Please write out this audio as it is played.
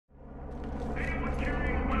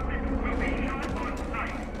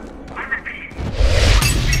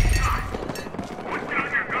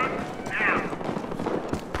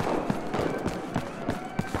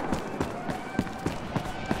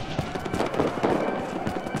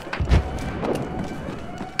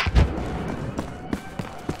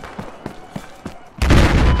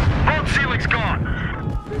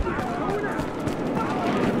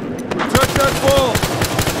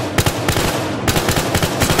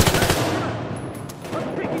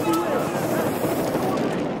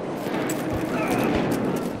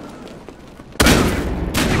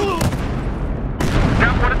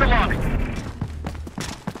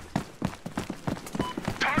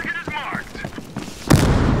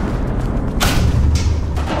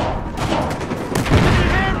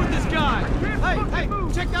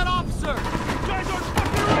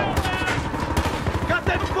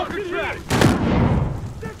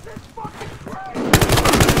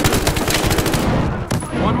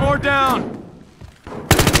More down!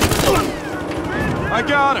 I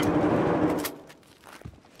got him!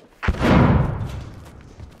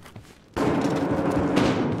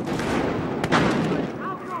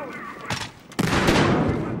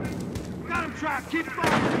 Got him trapped! Keep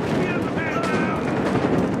firing! Get him the man down!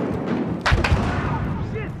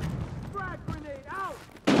 Shit! Frag grenade out!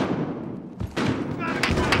 Got him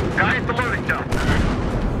trapped! Guy at the loading dock.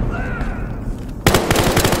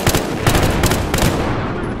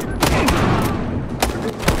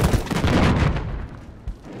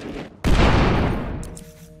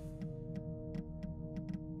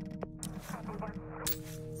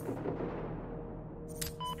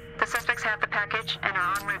 The suspects have the package and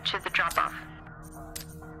are en route to the drop-off.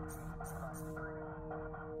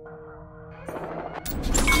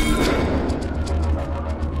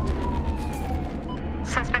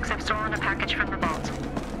 Suspects have stolen a package from the vault.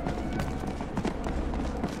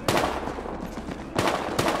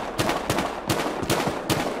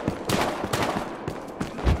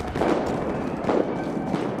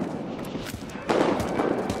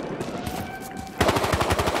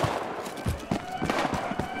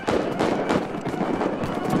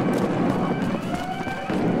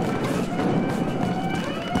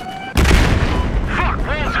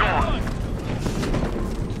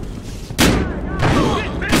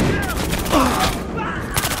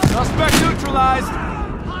 Suspect neutralized!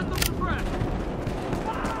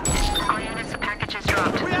 All units, the package is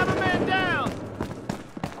dropped. We have a man down!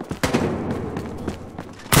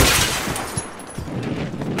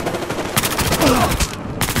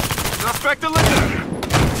 Suspect eliminated!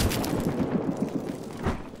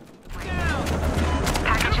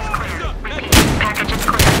 Package is clear. Repeat, package is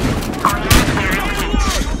clear. All units clear in seats.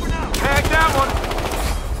 Tag that one!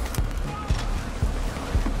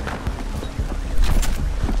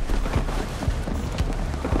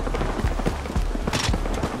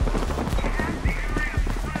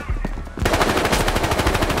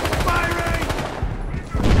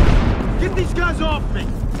 Get these guys off me!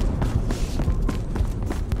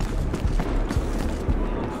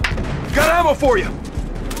 Got ammo for you!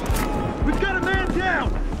 We've got a man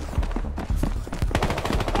down!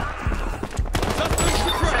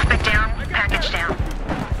 Suspect down, package down.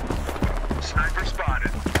 Sniper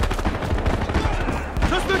spotted.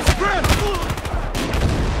 Suspect suppressed!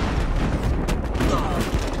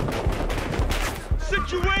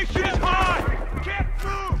 Situation is hot! Can't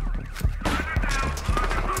move!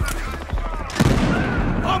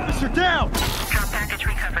 Officer down! Drop package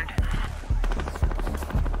recovered.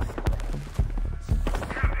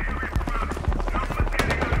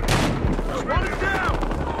 One is down!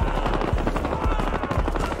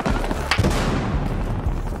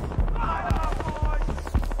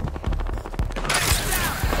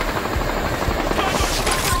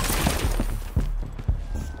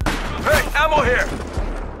 Hey, ammo here!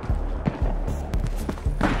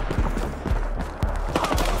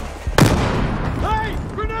 Hey!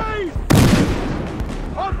 Grenade!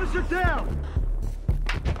 Officer down!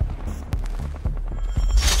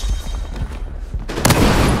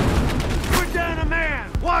 We're down a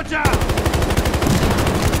man! Watch out!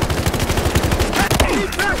 Hey,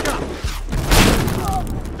 need backup!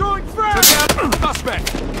 Throwing frag! Took out suspect!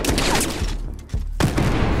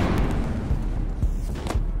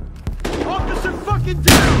 Officer fucking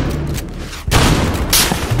down!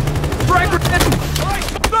 Frag grenade!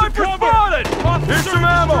 Sniper spotted! Here's some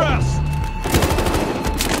ammo!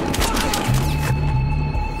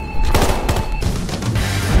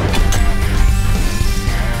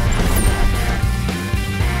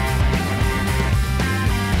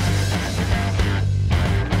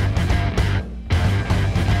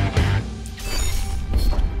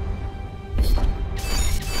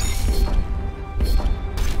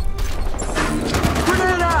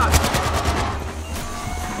 Grenade out!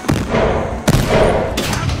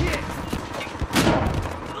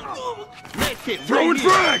 Throwing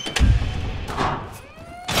frag!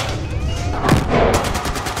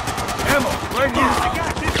 Ammo, right here! I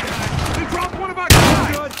got this guy! They dropped one of our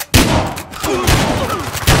guys!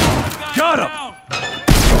 Got him!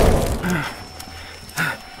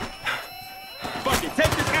 Fuck it,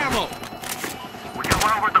 take this ammo! We can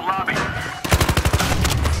run over the lobby.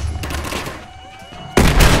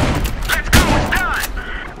 Let's go, it's done!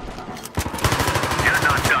 You're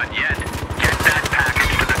not done yet. Get that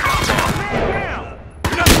package to the drop-off.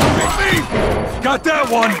 Got that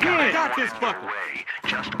one! I got this fucker! Way.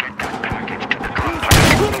 Just get that package to the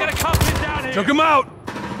drop-off. Get a cuffin down here! Took him out!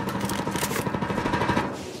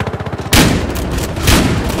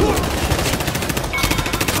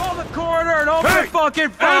 Call the coroner and open Hey! fucking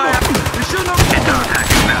fire! Ammo! You shouldn't Get have... those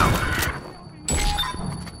package now.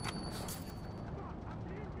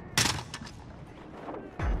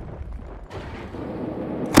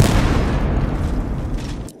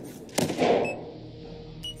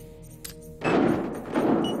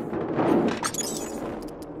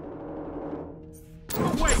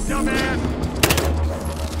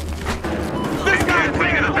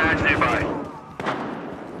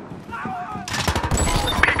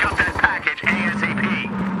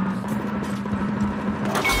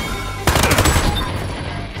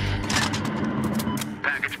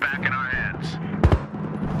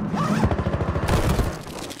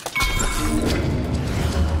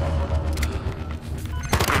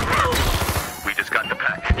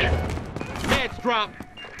 drop.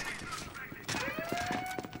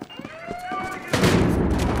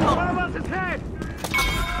 One of us is hit!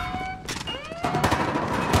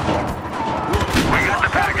 We got the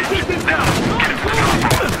package. Now, get it to the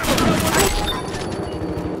drop-off.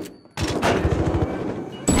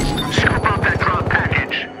 Scoop up that drop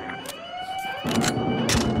package.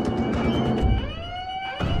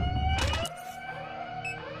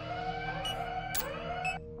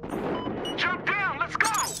 Jump down, let's go!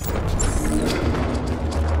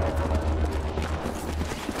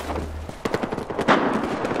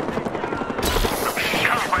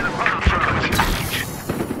 Shot by the package.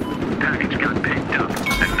 Package got picked up,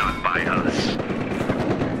 and not by us.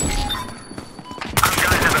 Our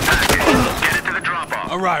guys have a package. Get it to the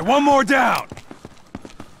drop-off. All right, one more down.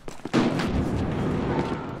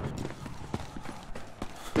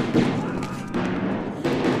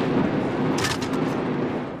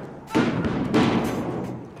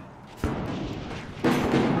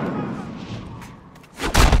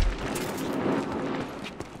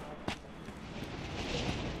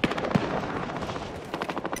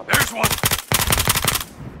 There's one.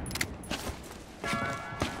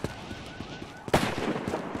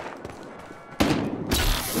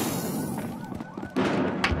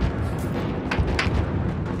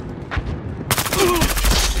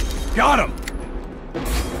 Got him.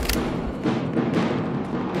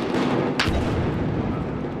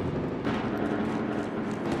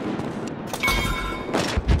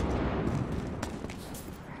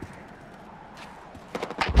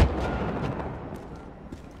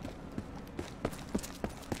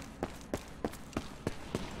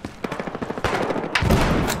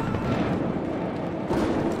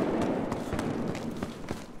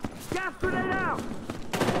 Gas grenade out!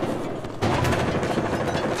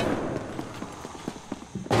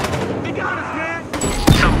 They got us, man!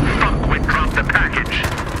 Some fuckwit dropped the package.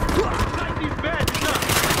 Tight these beds up!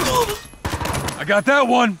 I got that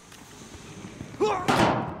one.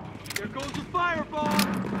 There goes the fireball!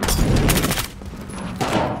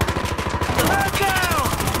 Man down!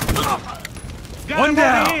 Got One him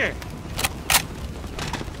down. over here!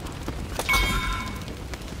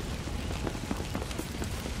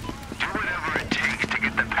 Do whatever it takes to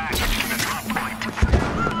get the package to the drop point.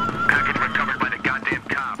 Package recovered by the goddamn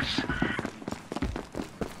cops.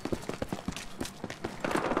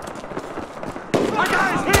 My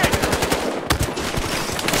guy's hit!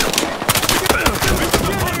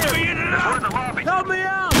 We're in the lobby. Help me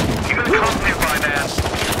out! You gotta come nearby, man.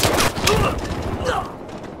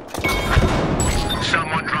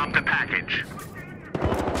 Someone dropped the package.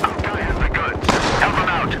 Our guy has the goods. Help him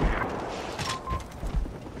out.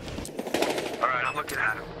 All right, I'm looking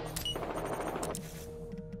at him.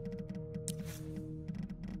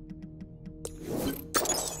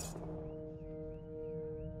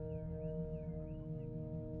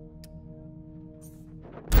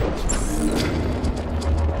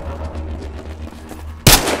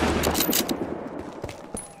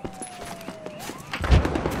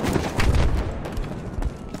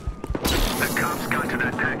 The cops got to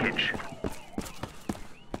that package.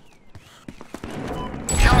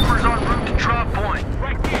 Chopper's en route to drop point.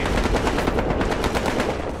 Right here!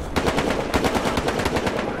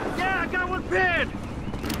 Yeah, I got one pinned!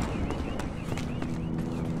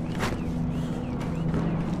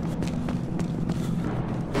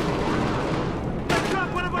 Let's drop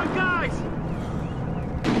one of our guys!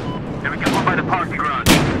 There we go, one by the parking garage.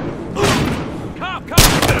 Cop.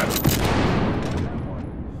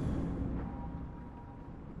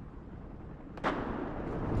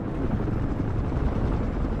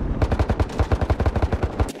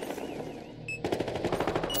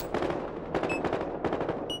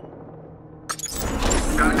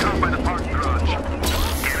 Got caught by the parking garage.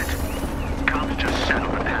 Damn it. Cops just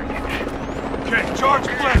settled the package. Okay, charge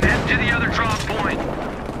flip. Head to the other drop point.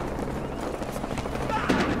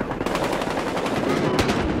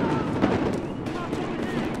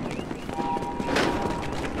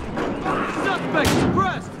 Suspect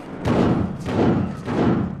suppressed!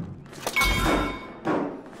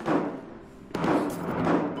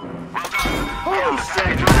 Well done. Holy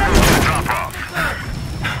shit! Drop off.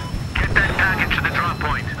 Get that package to the drop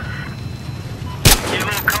point.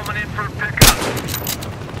 Kilo coming in for pickup.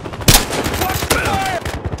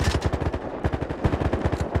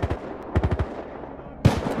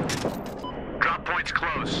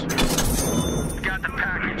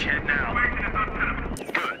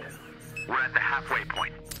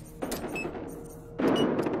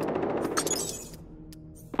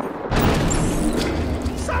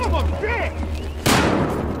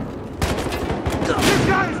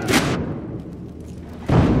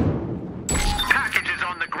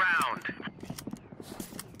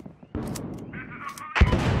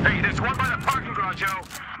 one by the parking garage, Joe.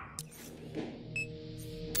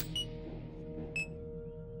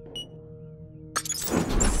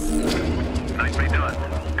 Nicely done.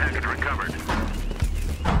 Package recovered.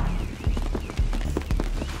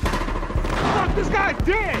 Fuck, this guy's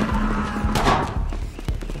dead!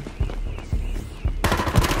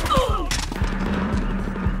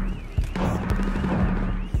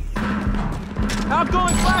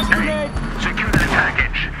 Outgoing flash grenade! Secure that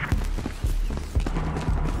package.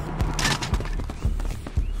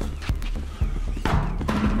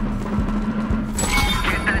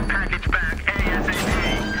 Get that package back ASAP.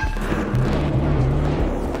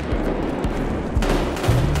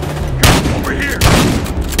 Over here.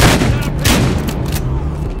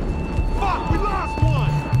 Fuck, we lost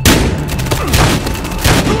one!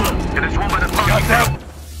 And there's one by the parking garage.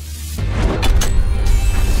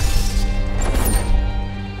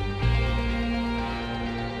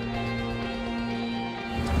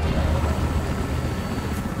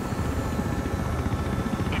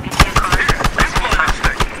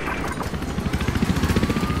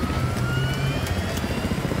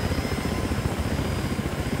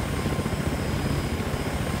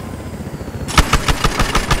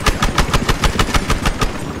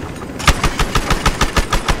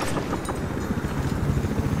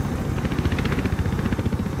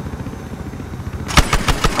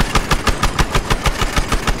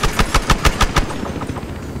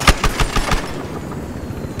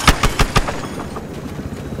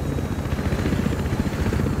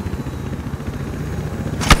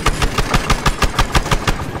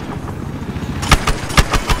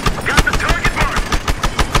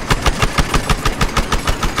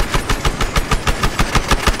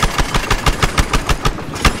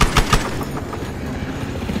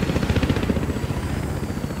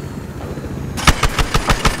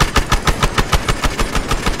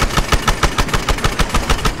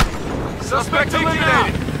 Suspect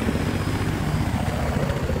eliminated!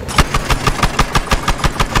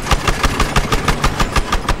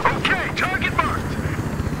 Okay, target marked.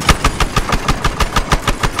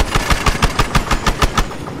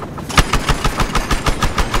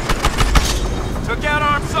 Took out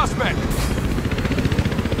armed suspect!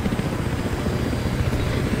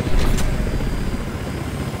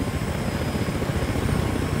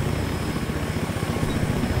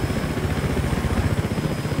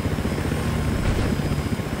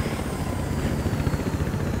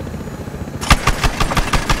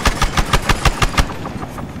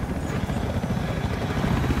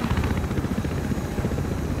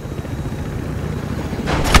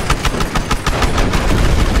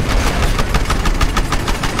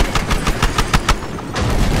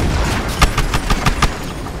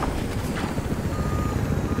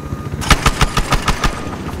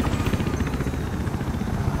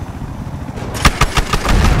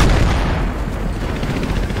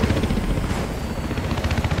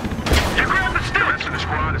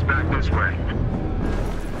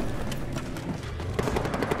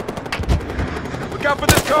 Look out for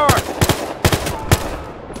this car!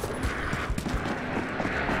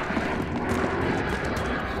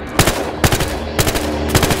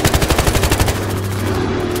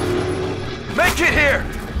 Make it here!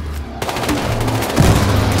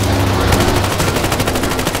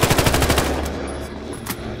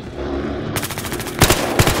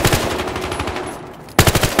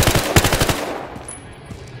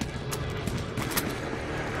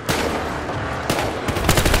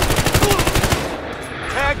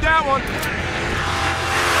 Tag that one!